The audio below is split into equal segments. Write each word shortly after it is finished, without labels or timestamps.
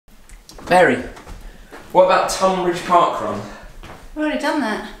Mary, what about Tunbridge Park Run? I've already done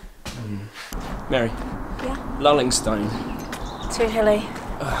that. Mary. Yeah? Lullingstone. Too hilly.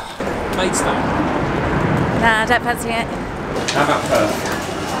 Maidstone. Nah, I don't fancy it. How about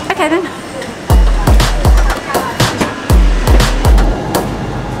Perth? Okay then.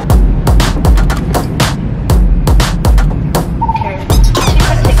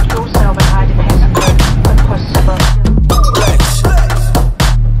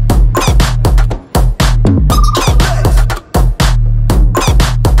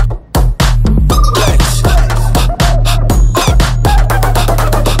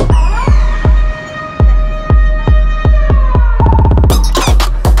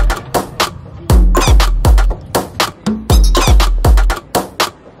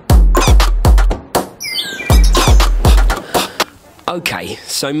 Okay,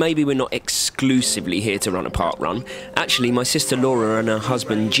 so maybe we're not exclusively here to run a park run. Actually, my sister Laura and her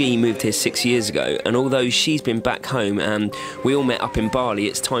husband G moved here 6 years ago, and although she's been back home and we all met up in Bali,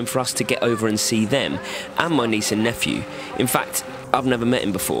 it's time for us to get over and see them, and my niece and nephew. In fact, I've never met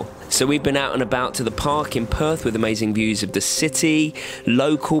him before. So we've been out and about to the park in Perth with amazing views of the city,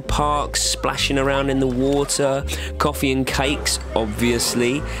 local parks, splashing around in the water, coffee and cakes,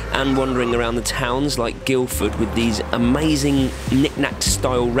 obviously, and wandering around the towns like Guildford with these amazing knick-knack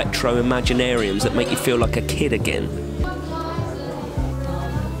style retro Imaginariums that make you feel like a kid again.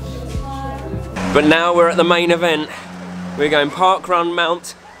 But now we're at the main event. We're going Park Run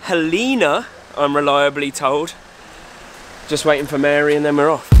Mount Helena, I'm reliably told. Just waiting for Mary and then we're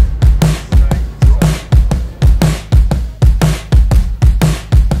off.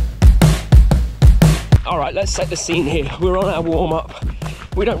 Alright, let's set the scene here. We're on our warm-up.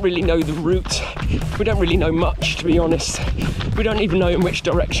 We don't really know the route. We don't really know much, to be honest. We don't even know in which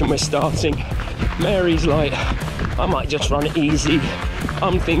direction we're starting. Mary's like, I might just run it easy.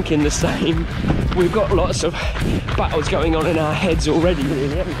 I'm thinking the same. We've got lots of battles going on in our heads already,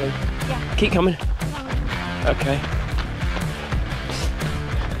 really, haven't we? Yeah. Keep coming. Okay.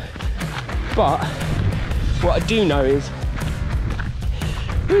 But what I do know is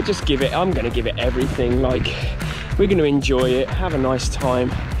we'll just give it, I'm going to give it everything. Like, we're going to enjoy it, have a nice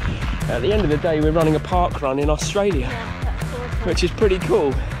time. At the end of the day, we're running a park run in Australia, which is pretty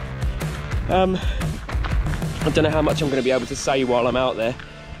cool. I don't know how much I'm going to be able to say while I'm out there,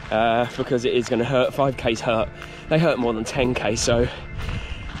 because it is going to hurt. 5Ks hurt. They hurt more than 10K, so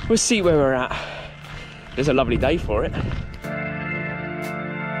we'll see where we're at. There's a lovely day for it.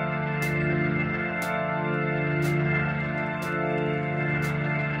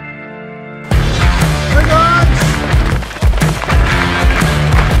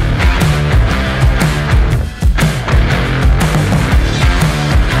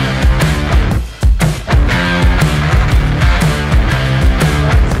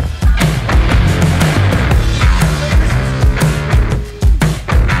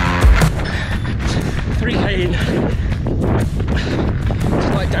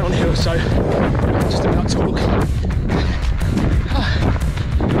 So just about to walk.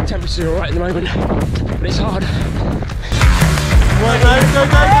 Temperature's alright at the moment, but it's hard. Right, go,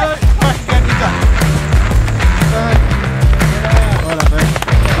 back again, you done. Well done, mate.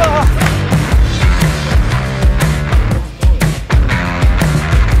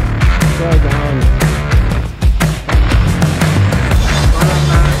 Well done.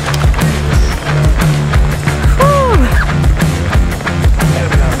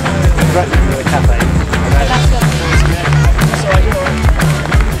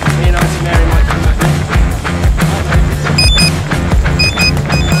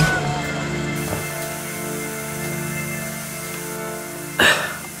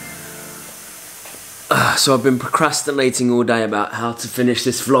 So I've been procrastinating all day about how to finish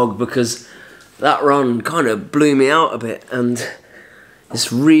this vlog because that run kind of blew me out a bit, and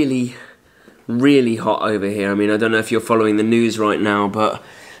it's really, really hot over here. I mean, I don't know if you're following the news right now, but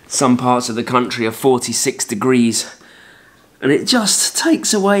some parts of the country are 46 degrees, and it just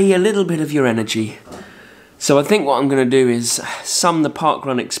takes away a little bit of your energy. So I think what I'm going to do is sum the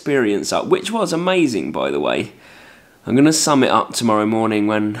parkrun experience up, which was amazing, by the way. I'm going to sum it up tomorrow morning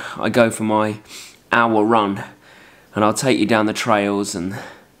when I go for my hour run, and I'll take you down the trails, and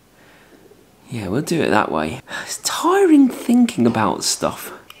yeah, we'll do it that way. It's tiring thinking about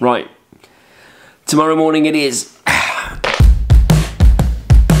stuff. Right, tomorrow morning it is.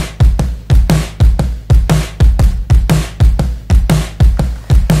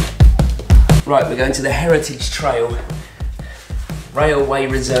 Right, we're going to the Heritage Trail, Railway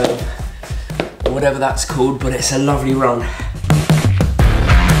Reserve, or whatever that's called, but it's a lovely run.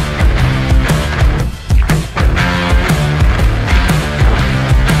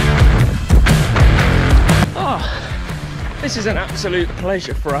 this is an absolute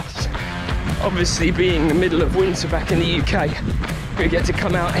pleasure for us. Obviously, being the middle of winter back in the UK, we get to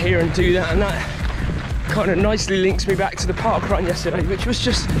come out here and do that, and that kind of nicely links me back to the park run yesterday, which was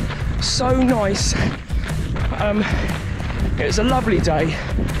just so nice. It was a lovely day.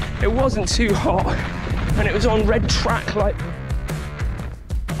 It wasn't too hot, and it was on red track, like.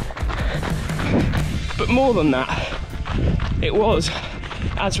 But more than that, it was,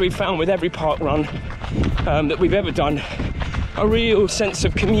 as we found with every park run that we've ever done, a real sense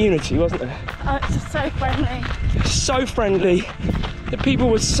of community, wasn't there? Oh, it's just so friendly. So friendly. The people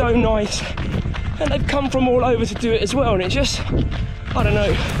were so nice, and they've come from all over to do it as well. And it just, I don't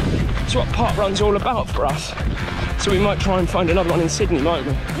know, it's what park run's all about for us. So we might try and find another one in Sydney, mightn't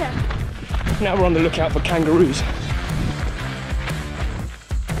we? Yeah. Now we're on the lookout for kangaroos.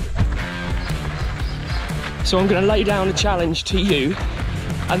 So I'm going to lay down a challenge to you,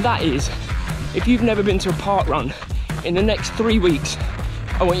 and that is, if you've never been to a park run, in the next 3 weeks,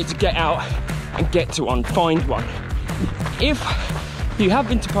 I want you to get out and get to one, find one. If you have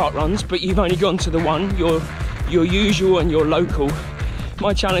been to park runs, but you've only gone to the one, your usual and your local,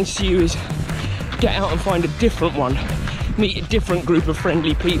 my challenge to you is get out and find a different one. Meet a different group of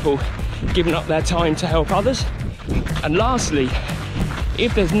friendly people, giving up their time to help others. And lastly,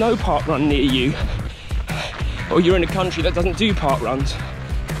 if there's no park run near you, or you're in a country that doesn't do park runs,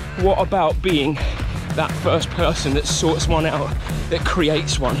 what about being that first person that sorts one out, that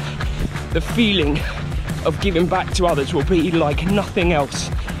creates one? The feeling of giving back to others will be like nothing else.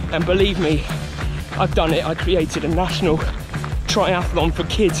 And believe me, I've done it. I created a national triathlon for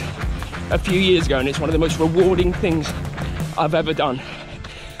kids a few years ago, and it's one of the most rewarding things I've ever done.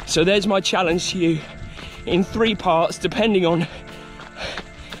 So there's my challenge to you in 3 parts, depending on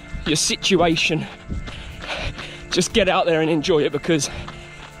your situation. Just get out there and enjoy it, because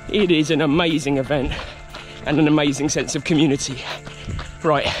it is an amazing event and an amazing sense of community.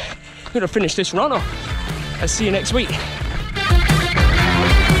 Right, I'm gonna finish this run off. I'll see you next week.